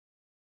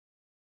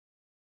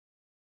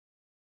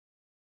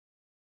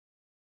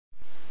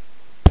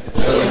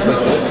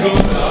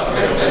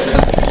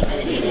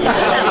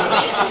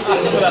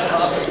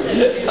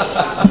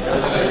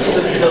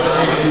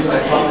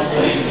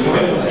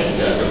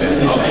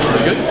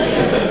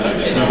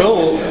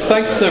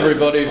thanks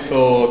everybody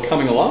for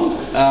coming along.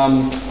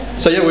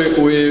 So yeah,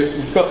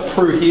 we've got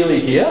Prue Healey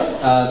here,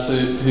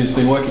 who's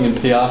been working in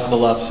PR for the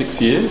last 6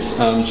 years.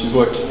 She's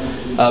worked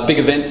big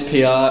events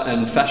PR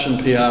and fashion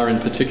PR in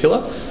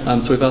particular.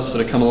 So we've asked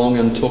her to come along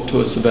and talk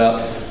to us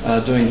about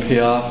doing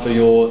PR for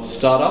your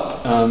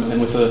startup, and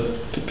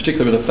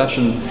particularly with a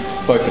fashion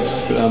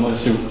focus.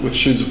 Obviously with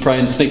Shoes of Prey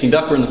and Sneaking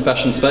Duck, we're in the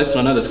fashion space, and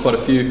I know there's quite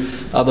a few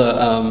other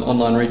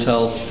online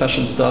retail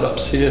fashion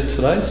startups here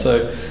today.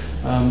 So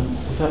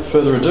without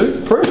further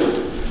ado, Prue.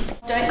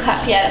 Don't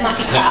clap yet, it might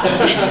be crowd.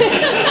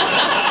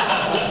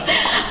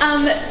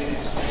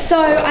 So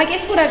I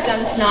guess what I've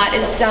done tonight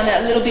is done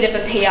a little bit of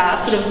a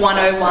PR sort of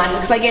 101,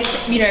 because I guess,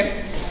 you know,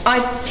 I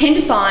tend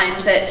to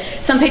find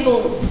that some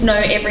people know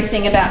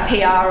everything about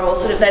PR, or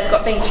sort of they've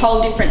been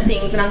told different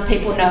things, and other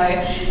people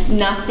know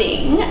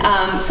nothing.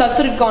 So I've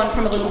sort of gone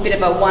from a little bit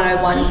of a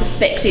 101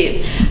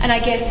 perspective. And I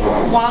guess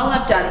while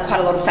I've done quite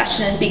a lot of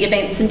fashion and big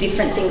events and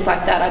different things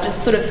like that, I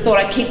just sort of thought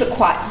I'd keep it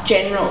quite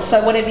general.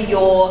 So whatever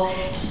your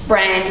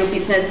brand, your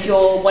business,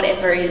 your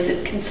whatever is,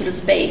 it can sort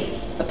of be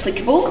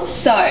applicable.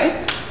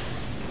 So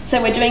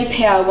we're doing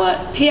PR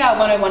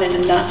 101 in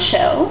a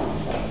nutshell.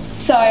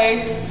 So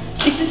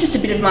this is just a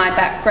bit of my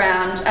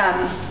background.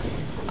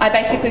 I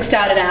basically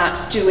started out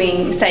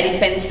doing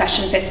Mercedes-Benz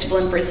Fashion Festival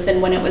in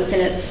Brisbane when it was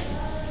in its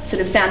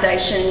sort of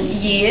foundation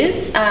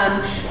years,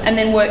 and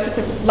then worked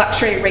with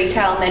luxury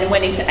retail, and then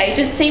went into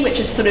agency, which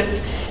is sort of,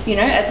 you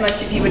know, as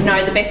most of you would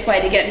know, the best way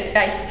to get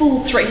a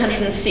full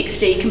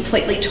 360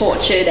 completely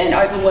tortured and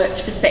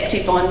overworked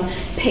perspective on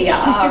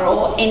PR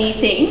or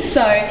anything.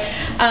 So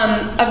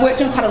I've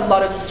worked on quite a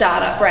lot of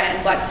startup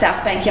brands like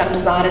South Bank Young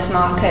Designers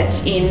Market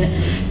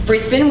in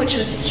Brisbane, which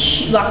was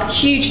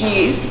huge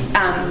news,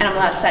 and I'm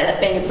allowed to say that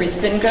being a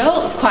Brisbane girl,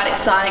 it was quite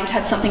exciting to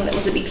have something that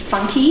was a bit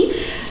funky,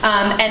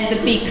 and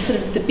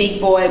the big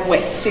boy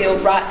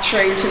Westfield, right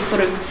through to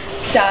sort of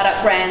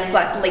startup brands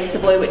like Lisa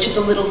Blue, which is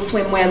a little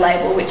swimwear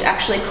label which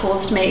actually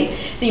caused me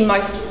the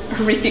most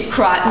horrific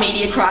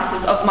media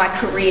crisis of my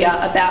career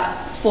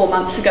about 4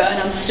 months ago, and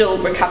I'm still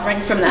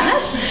recovering from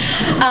that.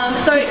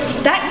 So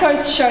that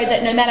goes to show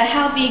that no matter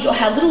how big or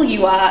how little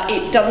you are,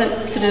 it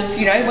doesn't sort of,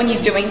 you know, when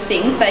you're doing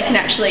things, they can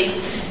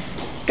actually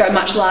go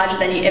much larger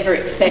than you ever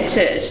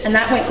expected, and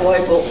that went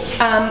global.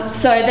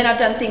 So then I've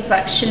done things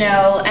like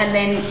Chanel, and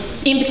then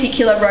in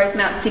particular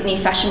Rosemount Sydney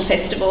Fashion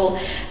Festival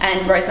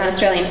and Rosemount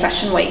Australian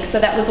Fashion Week. So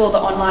that was all the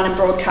online and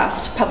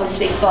broadcast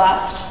publicity for the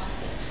last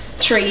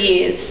 3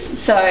 years.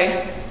 So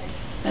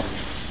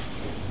that's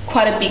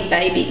quite a big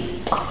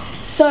baby.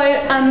 So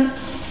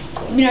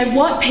you know,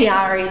 what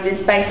PR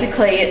is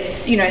basically,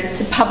 it's, you know,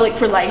 the public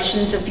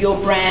relations of your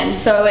brand.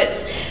 So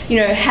it's, you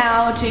know,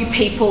 how do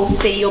people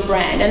see your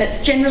brand, and it's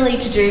generally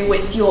to do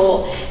with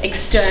your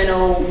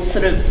external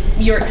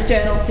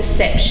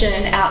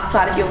perception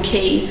outside of your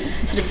key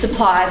sort of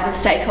suppliers and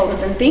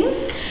stakeholders and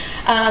things.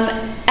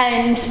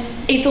 And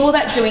it's all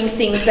about doing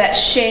things that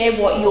share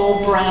what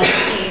your brand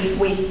is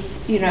with,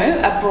 you know,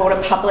 a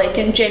broader public,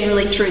 and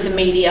generally through the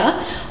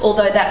media,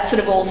 although that's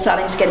sort of all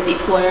starting to get a bit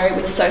blurry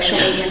with social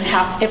media and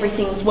how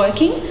everything's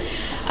working.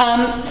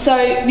 So,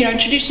 you know,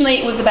 traditionally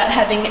it was about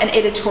having an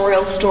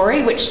editorial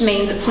story, which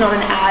means it's not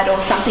an ad or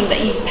something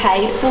that you've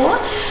paid for,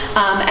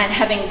 and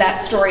having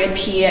that story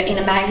appear in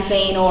a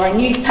magazine or a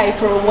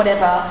newspaper or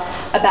whatever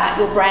about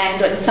your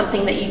brand or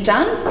something that you've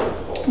done.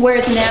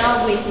 Whereas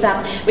now with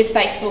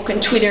Facebook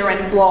and Twitter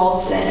and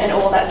blogs and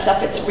all that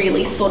stuff, it's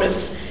really sort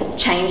of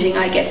changing,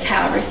 I guess,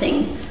 how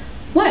everything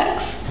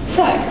works.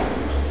 So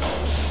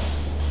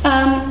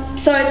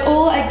it's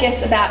all, I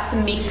guess, about the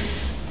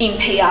mix in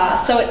PR.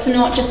 So it's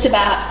not just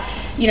about,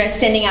 you know,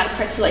 sending out a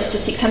press release to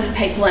 600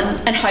 people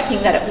and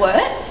hoping that it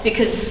works,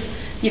 because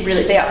you'd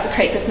really be up the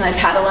creek with no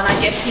paddle. And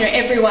I guess, you know,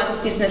 everyone's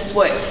business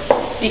works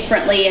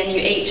differently, and you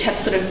each have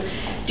sort of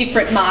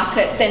different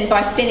markets, and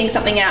by sending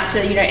something out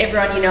to, you know,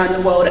 everyone you know in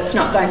the world, it's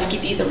not going to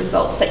give you the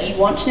results that you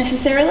want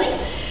necessarily.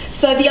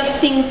 So the other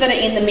things that are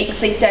in the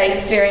mix these days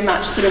is very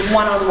much sort of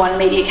one-on-one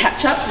media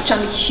catch-ups, which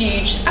I'm a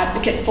huge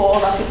advocate for.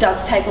 Like, it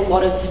does take a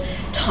lot of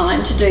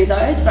time to do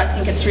those, but I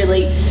think it's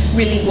really,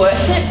 really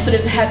worth it, sort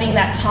of having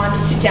that time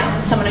to sit down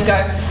with someone and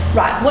go,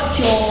 right, what's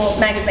your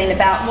magazine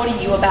about? What are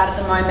you about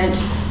at the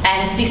moment?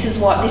 And this is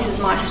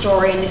my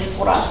story, and this is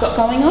what I've got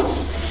going on.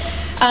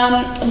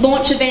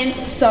 Launch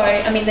events, so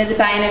I mean, they're the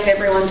bane of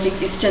everyone's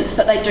existence,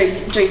 but they do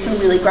some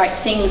really great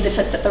things if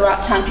it's at the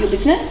right time for your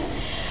business.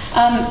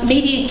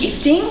 Media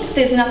gifting,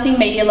 there's nothing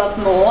media love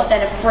more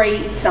than a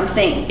free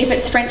something. If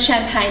it's French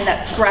champagne,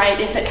 that's great.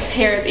 If it's a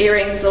pair of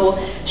earrings or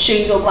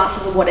shoes or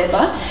glasses or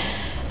whatever,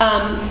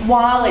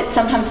 while it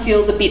sometimes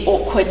feels a bit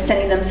awkward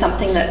sending them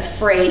something that's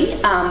free,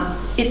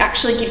 it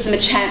actually gives them a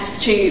chance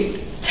to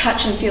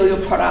touch and feel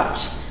your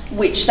product,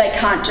 which they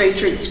can't do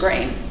through the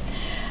screen.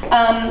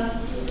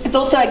 It's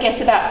also, I guess,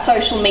 about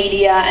social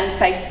media and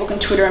Facebook and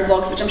Twitter and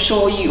blogs, which I'm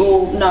sure you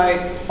all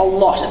know a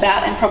lot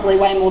about, and probably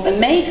way more than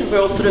me, because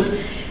we're all sort of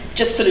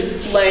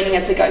learning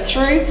as we go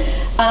through.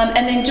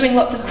 And then doing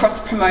lots of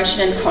cross-promotion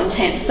and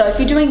content. So if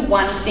you're doing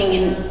one thing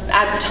in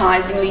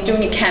advertising, or you're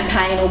doing a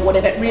campaign or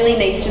whatever, it really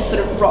needs to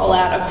sort of roll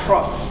out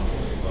across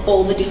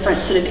all the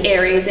different sort of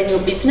areas in your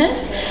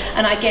business.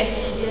 And I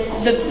guess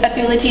the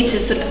ability to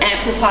sort of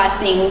amplify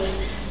things,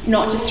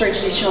 not just through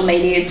traditional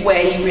media, is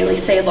where you really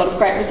see a lot of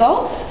great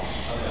results.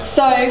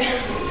 So,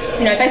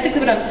 you know, basically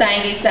what I'm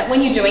saying is that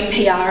when you're doing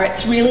PR,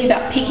 it's really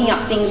about picking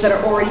up things that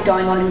are already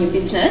going on in your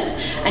business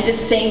and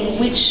just seeing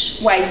which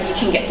ways you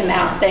can get them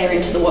out there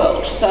into the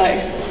world. So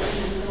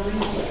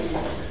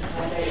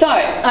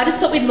I just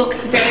thought we'd look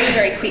very,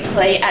 very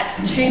quickly at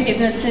two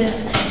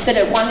businesses that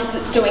are one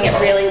that's doing it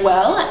really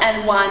well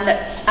and one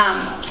that's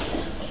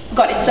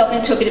got itself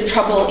into a bit of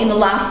trouble in the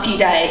last few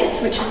days,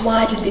 which is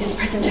why I did this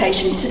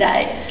presentation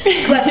today.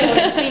 Because I thought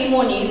it'd be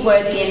more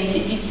newsworthy, and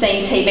if you've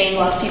seen TV in the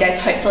last few days,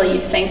 hopefully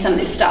you've seen some of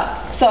this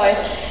stuff. So,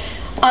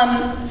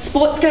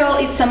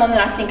 Sportsgirl is someone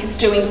that I think is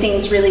doing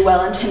things really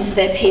well in terms of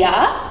their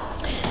PR.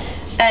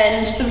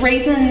 And the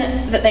reason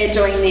that they're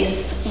doing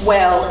this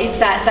well is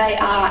that they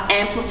are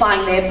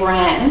amplifying their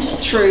brand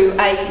through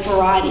a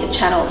variety of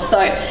channels. So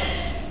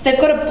they've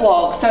got a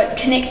blog, so it's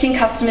connecting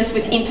customers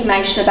with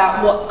information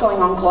about what's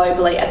going on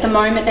globally. At the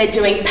moment, they're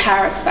doing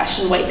Paris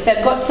Fashion Week.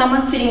 They've got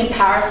someone sitting in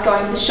Paris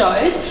going to the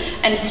shows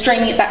and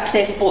streaming it back to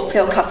their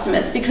Sportsgirl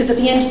customers, because at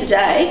the end of the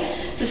day,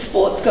 for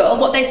Sportsgirl,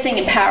 what they're seeing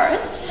in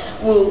Paris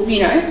will,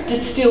 you know,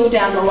 distill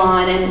down the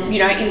line, and, you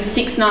know, in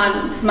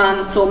 6-9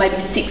 months or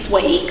maybe 6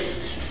 weeks,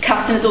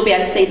 customers will be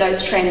able to see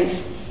those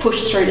trends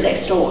pushed through to their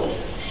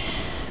stores.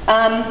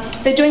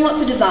 They're doing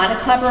lots of designer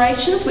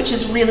collaborations, which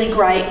is really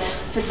great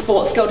for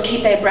Sportsgirl to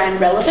keep their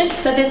brand relevant.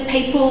 So there's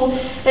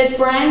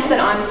brands that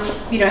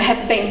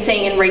have been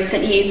seeing in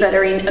recent years that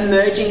are in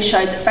emerging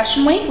shows at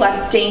Fashion Week,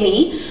 like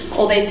Deanie,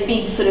 or there's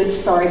big sort of,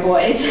 sorry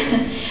boys,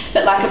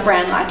 but like a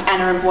brand like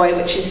Anna and Boy,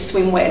 which is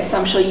swimwear, so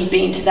I'm sure you'd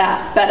be into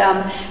that. But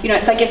you know,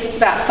 so I guess it's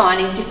about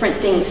finding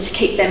different things to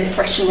keep them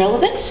fresh and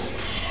relevant.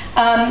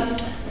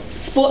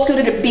 Sportsgirl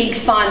did a big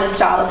Find the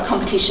Stylist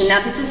competition.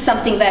 Now this is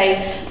something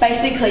they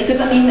basically, because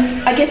I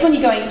mean, I guess when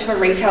you're going into a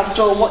retail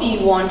store, what you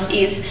want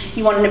is,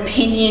 you want an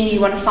opinion, you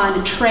want to find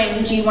a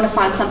trend, you want to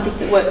find something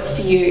that works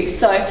for you.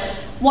 So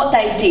what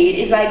they did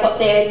is they got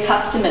their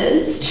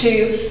customers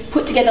to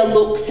put together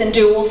looks and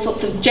do all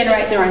sorts of,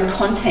 generate their own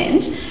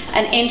content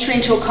and enter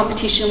into a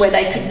competition where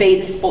they could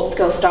be the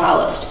Sportsgirl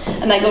stylist.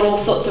 And they got all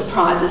sorts of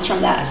prizes from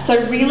that.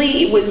 So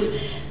really it was,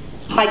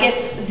 I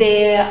guess,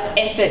 their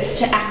efforts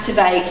to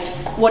activate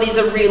what is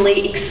a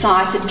really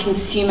excited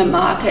consumer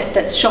market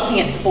that's shopping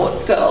at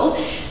Sportsgirl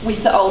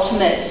with the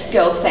ultimate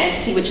girl's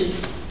fantasy, which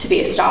is to be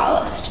a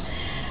stylist.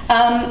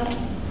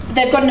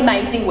 They've got an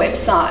amazing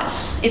website.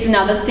 It's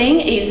another thing,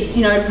 is,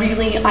 you know,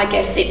 really, I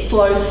guess it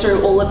flows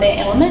through all of their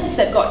elements.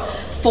 They've got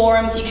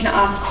forums you can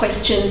ask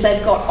questions,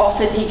 they've got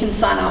offers you can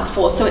sign up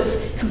for, so it's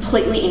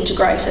completely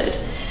integrated.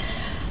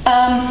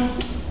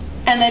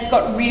 And they've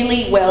got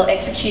really well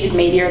executed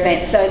media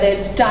events. So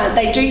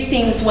they do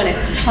things when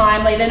it's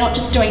timely. They're not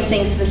just doing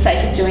things for the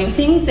sake of doing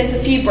things. There's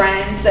a few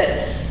brands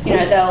that, you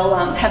know,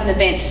 they'll have an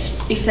event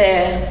if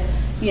they're,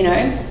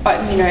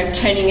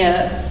 turning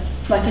a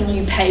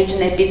new page in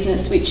their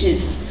business, which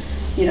is,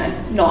 you know,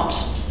 not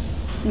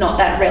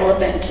that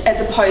relevant,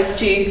 as opposed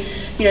to,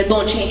 you know,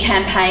 launching a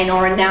campaign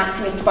or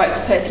announcing a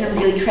spokesperson and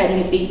really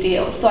creating a big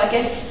deal. So I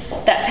guess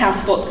that's how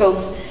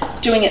Sportsgirl's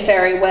doing it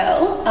very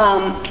well.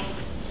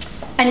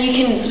 And you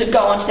can sort of go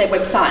onto their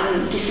website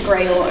and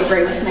disagree or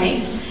agree with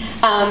me.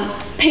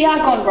 PR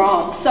gone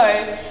wrong. So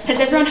has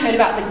everyone heard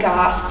about the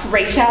Gasp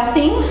retail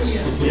thing?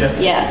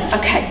 Yeah,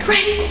 okay,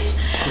 great.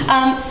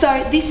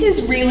 So this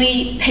is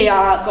really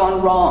PR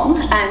gone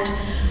wrong, and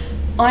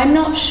I'm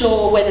not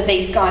sure whether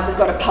these guys have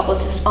got a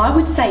publicist. I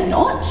would say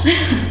not.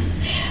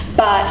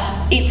 But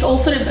it's all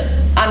sort of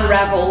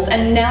unravelled,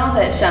 and now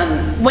that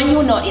when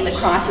you're not in the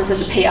crisis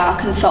as a PR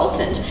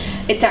consultant,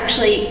 it's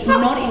actually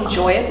not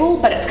enjoyable,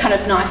 but it's kind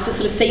of nice to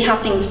sort of see how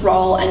things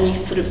roll, and you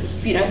can sort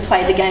of, you know,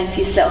 play the game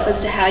for yourself as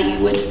to how you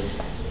would,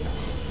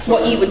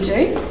 what you would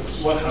do.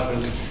 What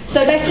happened?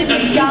 So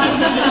basically,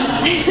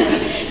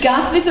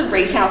 Gasp is a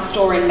retail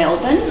store in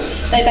Melbourne.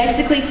 They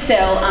basically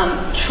sell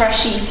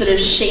trashy sort of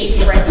chic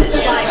dresses,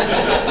 like,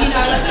 you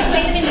know, like you'd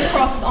see them in the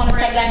Cross on a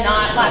Saturday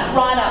night, like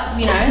right up,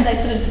 you know, they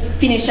sort of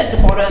finish at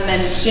the bottom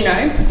and, you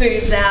know,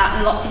 boobs out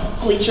and lots of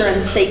glitter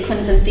and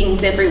sequins and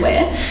things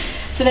everywhere.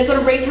 So they've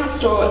got a retail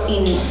store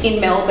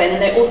in Melbourne,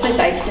 and they're also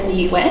based in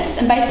the US.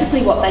 And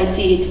basically what they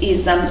did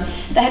is they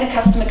had a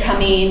customer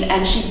come in,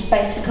 and she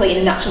basically, in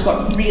a nutshell,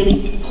 got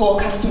really poor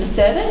customer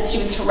service. She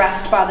was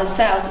harassed by the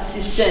sales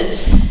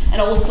assistant and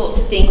all sorts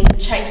of things,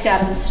 and chased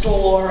out of the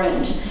store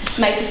and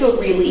made her feel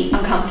really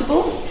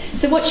uncomfortable.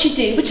 So what she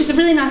did, which is a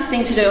really nice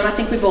thing to do, and I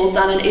think we've all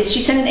done it, is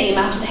she sent an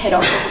email to the head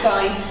office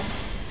going,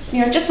 you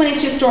know, just went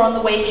into your store on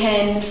the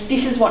weekend,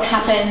 this is what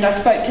happened, I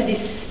spoke to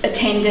this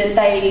attendant,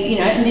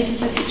 and this is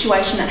the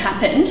situation that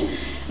happened.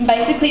 And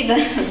basically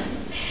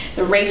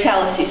the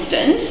retail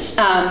assistant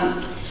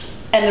and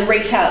the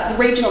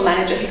regional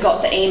manager who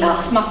got the email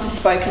must have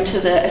spoken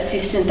to the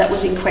assistant that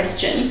was in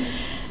question,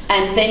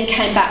 and then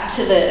came back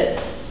to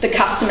the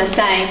customer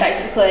saying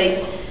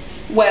basically,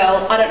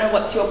 well, I don't know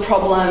what's your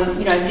problem,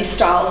 you know, this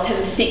stylist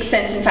has a sixth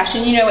sense in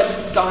fashion, you know where this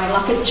is going,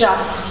 like it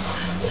just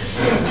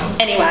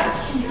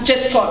Anyway,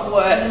 just got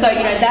worse. So,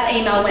 you know, that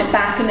email went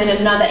back and then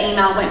another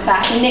email went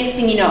back, and next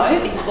thing you know,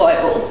 it's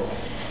global.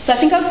 So I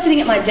think I was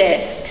sitting at my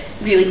desk,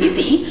 really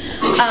busy,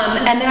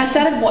 and then I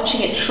started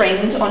watching it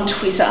trend on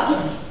Twitter,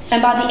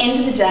 and by the end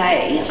of the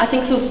day, I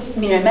think this was,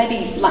 you know,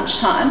 maybe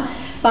lunchtime,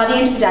 by the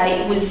end of the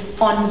day it was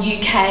on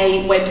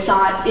UK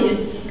websites, it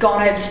had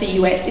gone over to the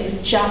US, it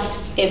was just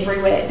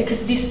everywhere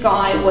because this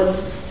guy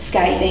was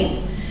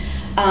scathing.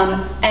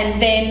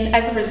 And then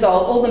as a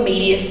result, all the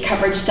media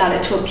coverage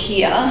started to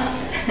appear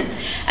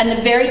and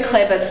the very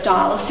clever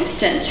style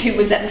assistant who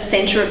was at the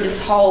centre of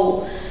this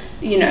whole,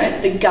 you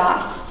know, the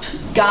gasp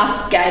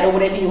gate or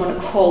whatever you want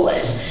to call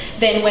it,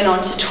 then went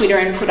on to Twitter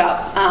and put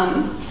up,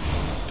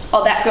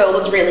 oh, that girl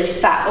was really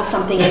fat or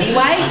something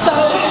anyway.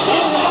 So it's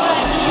just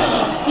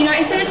like, you know,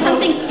 instead of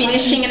something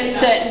finishing at a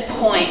certain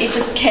point, it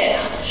just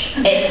kept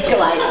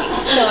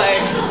escalating. So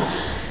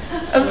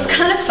it was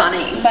kind of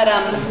funny, but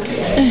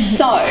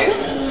so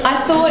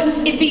I thought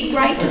it'd be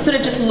great to sort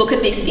of just look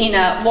at this in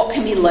a what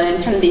can be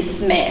learned from this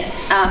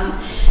mess,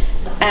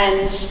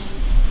 and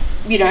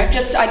you know,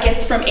 just I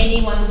guess from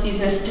anyone's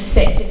business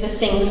perspective, the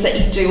things that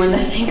you do and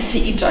the things that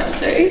you don't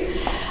do.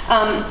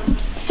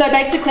 So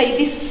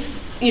basically, this,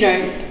 you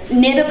know,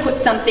 never put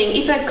something,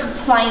 if a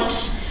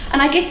complaint,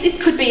 and I guess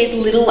this could be as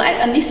little as,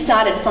 and this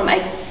started from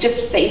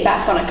just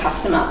feedback on a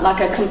customer, like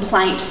a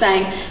complaint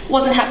saying,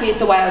 wasn't happy with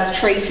the way I was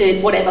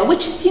treated, whatever,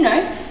 which is, you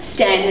know,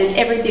 standard,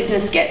 every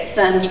business gets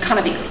them, you kind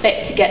of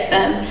expect to get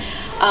them,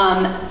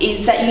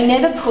 is that you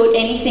never put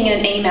anything in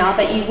an email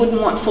that you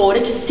wouldn't want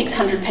forwarded to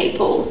 600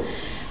 people.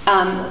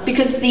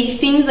 Because the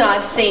things that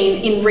I've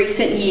seen in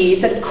recent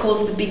years that have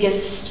caused the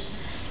biggest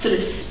sort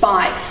of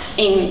spikes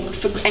and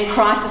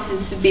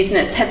crises for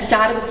business have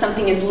started with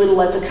something as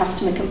little as a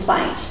customer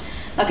complaint.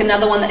 Like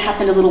another one that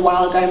happened a little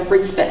while ago in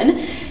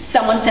Brisbane,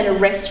 someone sent a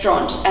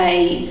restaurant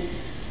a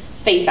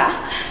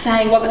feedback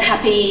saying wasn't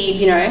happy,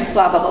 you know,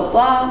 blah, blah, blah,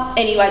 blah.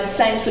 Anyway, the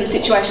same sort of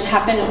situation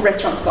happened,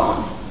 restaurant's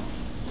gone.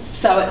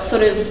 So it's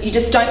sort of, you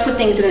just don't put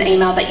things in an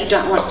email that you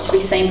don't want to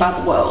be seen by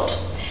the world.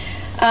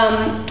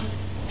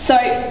 So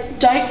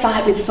don't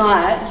fight with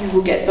fire, you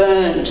will get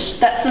burned.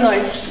 That's the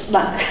most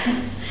like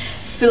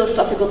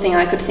philosophical thing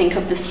I could think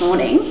of this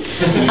morning.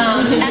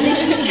 And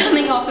this is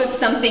coming off of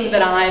something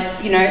that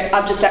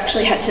I've just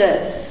actually had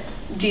to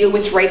deal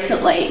with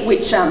recently,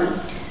 which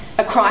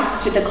a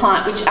crisis with a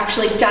client, which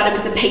actually started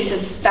with a piece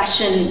of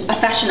fashion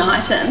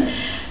item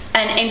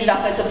and ended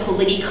up as a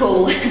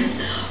political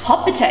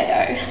hot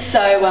potato.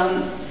 So,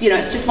 you know,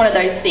 it's just one of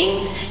those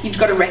things, you've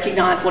got to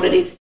recognise what it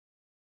is.